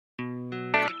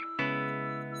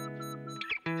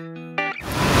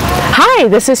Hi,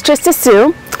 this is Trista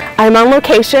Sue. I'm on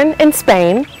location in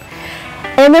Spain,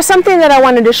 and there's something that I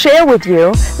wanted to share with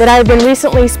you that I've been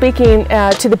recently speaking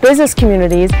to the business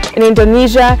communities in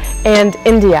Indonesia and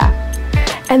India.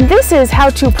 And this is how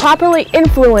to properly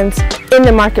influence in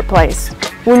the marketplace.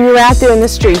 When you're out there in the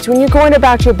streets, when you're going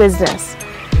about your business,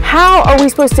 how are we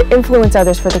supposed to influence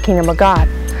others for the kingdom of God?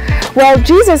 Well,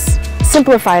 Jesus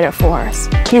simplified it for us.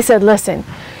 He said, listen,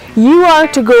 you are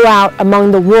to go out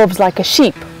among the wolves like a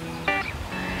sheep.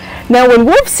 Now, when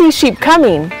wolves see sheep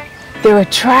coming, they're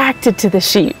attracted to the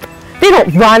sheep. They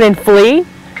don't run and flee.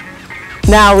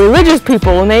 Now, religious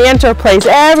people, when they enter a place,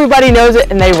 everybody knows it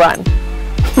and they run.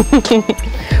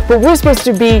 But we're supposed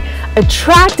to be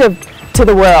attractive to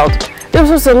the world. They're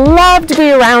supposed to love to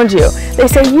be around you. They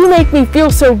say, you make me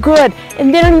feel so good,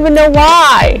 and they don't even know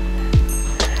why.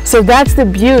 So that's the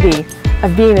beauty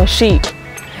of being a sheep.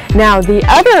 Now, the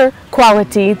other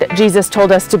quality that Jesus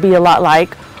told us to be a lot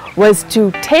like was to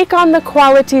take on the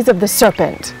qualities of the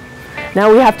serpent.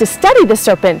 Now, we have to study the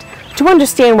serpent to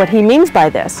understand what he means by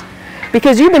this,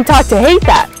 because you've been taught to hate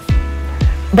that.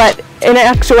 But in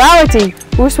actuality,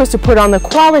 we're supposed to put on the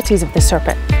qualities of the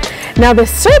serpent. Now, the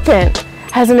serpent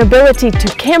has an ability to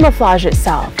camouflage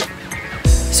itself.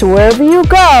 So wherever you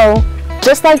go,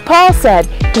 just like Paul said,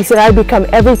 he said, I become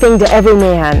everything to every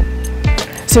man.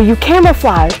 So you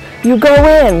camouflage, you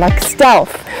go in like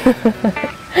stealth,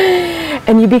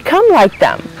 and you become like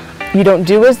them. You don't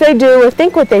do as they do or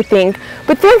think what they think,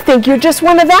 but they'll think you're just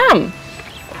one of them.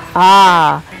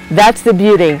 Ah, that's the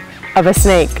beauty of a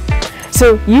snake.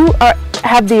 So you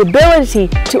have the ability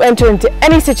to enter into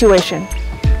any situation.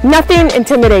 Nothing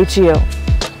intimidates you.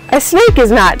 A snake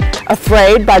is not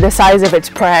afraid by the size of its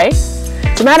prey.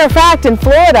 As a matter of fact, in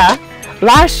Florida,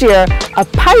 last year, a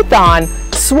python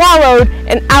swallowed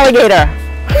an alligator.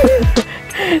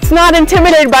 It's not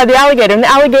intimidated by the alligator. And the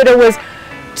alligator was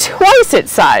twice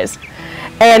its size.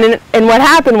 And what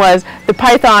happened was the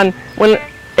python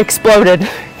exploded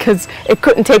because it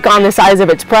couldn't take on the size of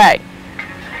its prey.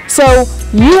 So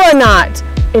you are not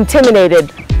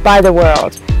intimidated by the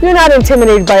world. You're not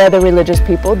intimidated by other religious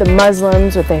people, the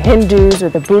Muslims or the Hindus or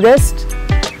the Buddhists.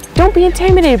 Don't be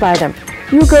intimidated by them.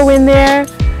 You go in there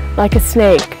like a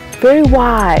snake, very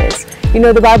wise. You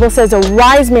know, the Bible says a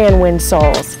wise man wins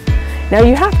souls. Now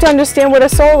you have to understand what a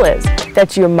soul is.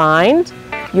 That's your mind,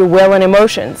 your will, and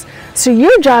emotions. So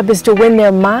your job is to win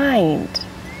their mind.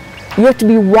 You have to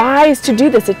be wise to do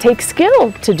this. It takes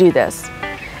skill to do this.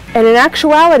 And in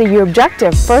actuality, your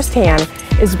objective firsthand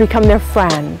is to become their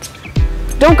friend.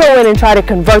 Don't go in and try to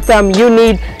convert them. You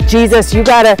need Jesus.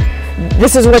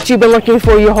 This is what you've been looking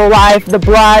for your whole life, the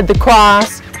blood, the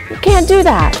cross. You can't do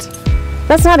that.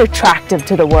 That's not attractive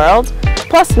to the world.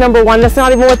 Plus, number one, that's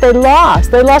not even what they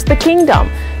lost. They lost the kingdom.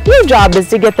 Your job is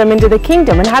to get them into the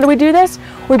kingdom. And how do we do this?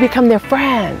 We become their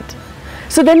friend.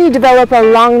 So then you develop a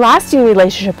long-lasting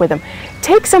relationship with them.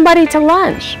 Take somebody to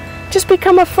lunch. Just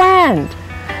become a friend.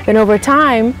 Then over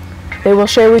time, they will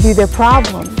share with you their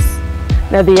problems.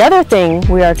 Now, the other thing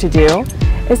we are to do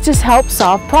is just help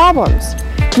solve problems.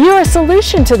 You're a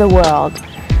solution to the world.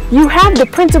 You have the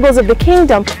principles of the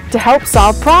kingdom to help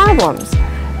solve problems.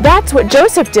 That's what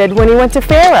Joseph did when he went to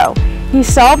Pharaoh. He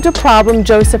solved a problem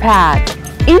Joseph had.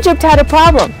 Egypt had a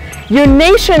problem. Your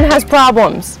nation has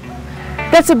problems.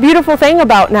 That's a beautiful thing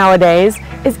about nowadays,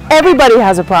 is everybody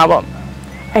has a problem,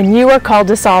 and you are called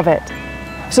to solve it.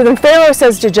 So then Pharaoh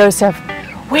says to Joseph,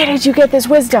 where did you get this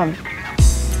wisdom?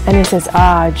 And he says,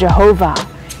 Jehovah.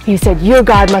 He said, your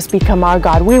God must become our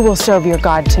God. We will serve your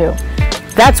God too.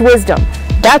 That's wisdom.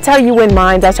 That's how you win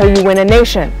minds. That's how you win a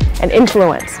nation and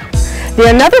influence. The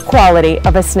another quality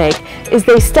of a snake is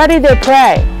they study their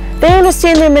prey. They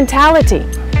understand their mentality.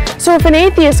 So if an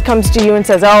atheist comes to you and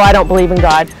says, I don't believe in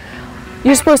God,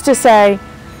 you're supposed to say,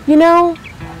 you know,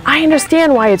 I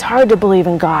understand why it's hard to believe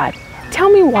in God. Tell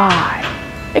me why.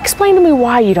 Explain to me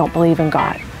why you don't believe in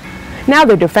God. Now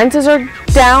their defenses are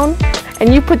down,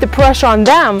 and you put the pressure on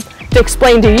them to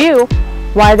explain to you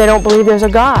why they don't believe there's a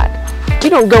God. You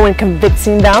don't go in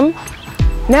convincing them.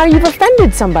 Now you've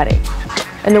offended somebody.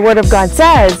 And the Word of God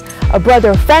says, a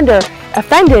brother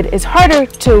offended is harder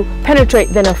to penetrate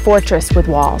than a fortress with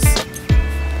walls.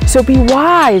 So be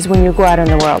wise when you go out in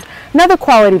the world. Another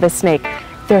quality of a snake,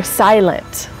 they're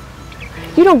silent.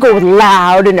 You don't go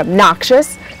loud and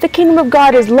obnoxious. The kingdom of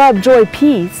God is love, joy,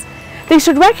 peace. They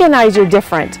should recognize you're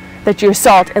different, that you're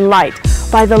salt and light,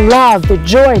 by the love, the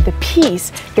joy, the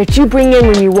peace that you bring in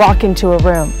when you walk into a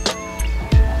room.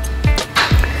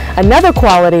 Another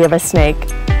quality of a snake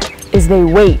is they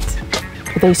wait.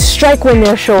 They strike when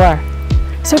they're sure.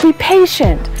 So be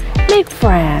patient. Make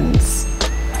friends.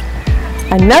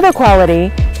 Another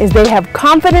quality is they have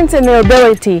confidence in their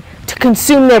ability to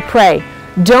consume their prey.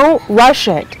 Don't rush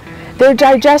it. Their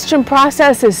digestion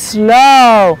process is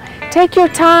slow. Take your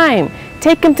time.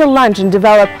 Take them to lunch and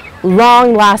develop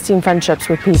long-lasting friendships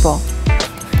with people.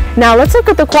 Now let's look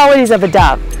at the qualities of a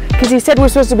dove, because he said we're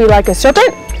supposed to be like a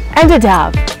serpent and a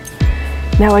dove.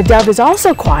 Now a dove is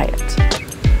also quiet,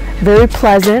 very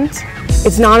pleasant,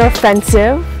 it's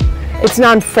non-offensive, it's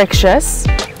non-frictious,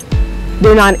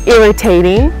 they're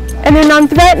non-irritating, and they're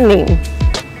non-threatening.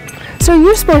 So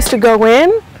you're supposed to go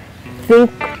in,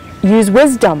 use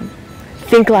wisdom,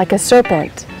 think like a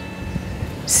serpent,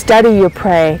 study your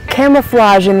prey,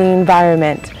 camouflage in the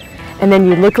environment, and then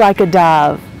you look like a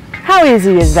dove. How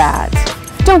easy is that?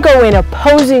 Don't go in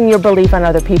opposing your belief on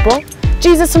other people.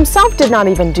 Jesus himself did not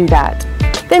even do that.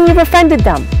 Then you've offended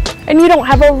them, and you don't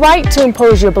have a right to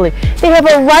impose your belief. They have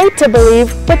a right to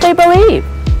believe what they believe.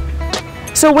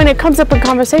 So when it comes up in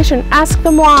conversation, ask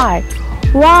them why.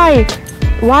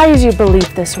 Why is your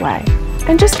belief this way?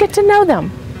 And just get to know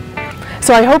them.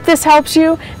 So I hope this helps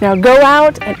you. Now go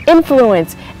out and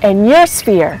influence in your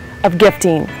sphere of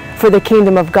gifting for the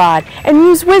kingdom of God and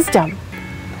use wisdom.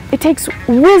 It takes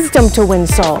wisdom to win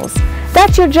souls.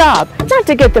 That's your job, not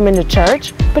to get them into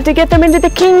church, but to get them into the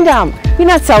kingdom. You're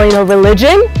not selling a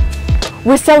religion.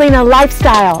 We're selling a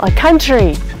lifestyle, a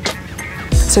country.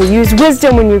 So use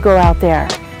wisdom when you go out there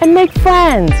and make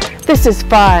friends. This is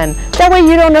fun. That way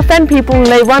you don't offend people and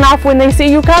they run off when they see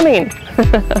you coming.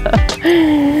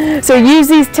 So use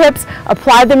these tips,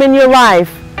 apply them in your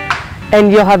life,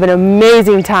 and you'll have an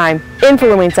amazing time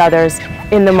influencing others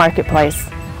in the marketplace.